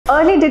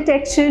Early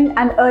detection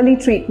and early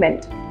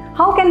treatment.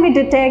 How can we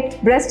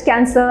detect breast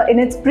cancer in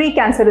its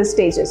precancerous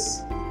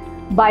stages?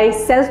 By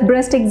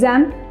self-breast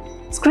exam,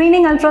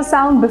 screening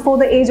ultrasound before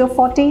the age of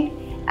 40,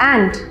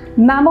 and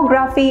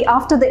mammography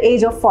after the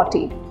age of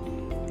 40.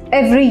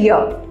 Every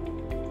year.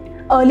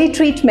 Early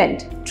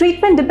treatment.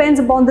 Treatment depends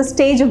upon the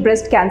stage of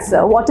breast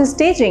cancer. What is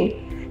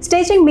staging?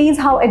 Staging means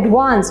how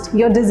advanced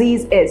your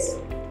disease is.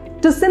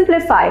 To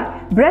simplify,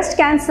 breast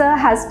cancer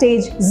has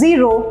stage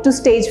 0 to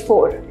stage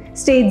 4.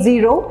 Stage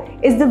 0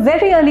 is the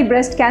very early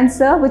breast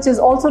cancer, which is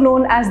also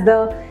known as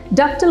the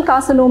ductal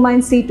carcinoma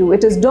in situ.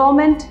 It is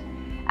dormant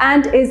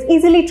and is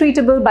easily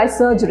treatable by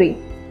surgery.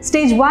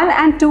 Stage 1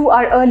 and 2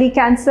 are early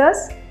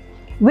cancers,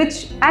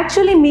 which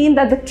actually mean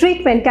that the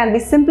treatment can be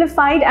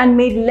simplified and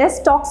made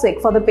less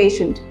toxic for the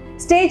patient.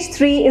 Stage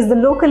 3 is the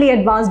locally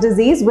advanced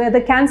disease where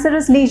the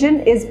cancerous lesion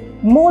is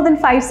more than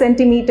 5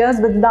 centimeters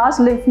with large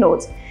lymph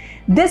nodes.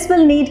 This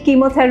will need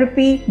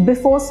chemotherapy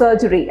before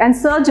surgery, and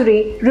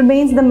surgery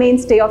remains the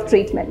mainstay of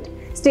treatment.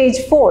 Stage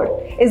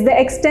 4 is the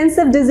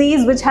extensive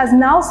disease which has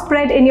now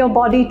spread in your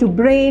body to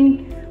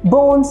brain,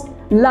 bones,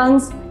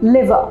 lungs,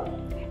 liver.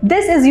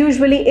 This is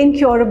usually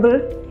incurable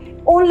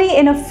only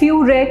in a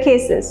few rare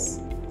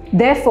cases.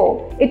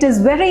 Therefore, it is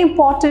very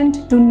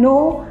important to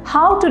know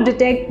how to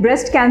detect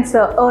breast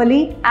cancer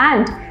early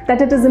and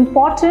that it is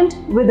important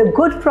with a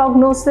good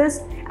prognosis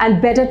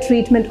and better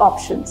treatment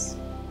options.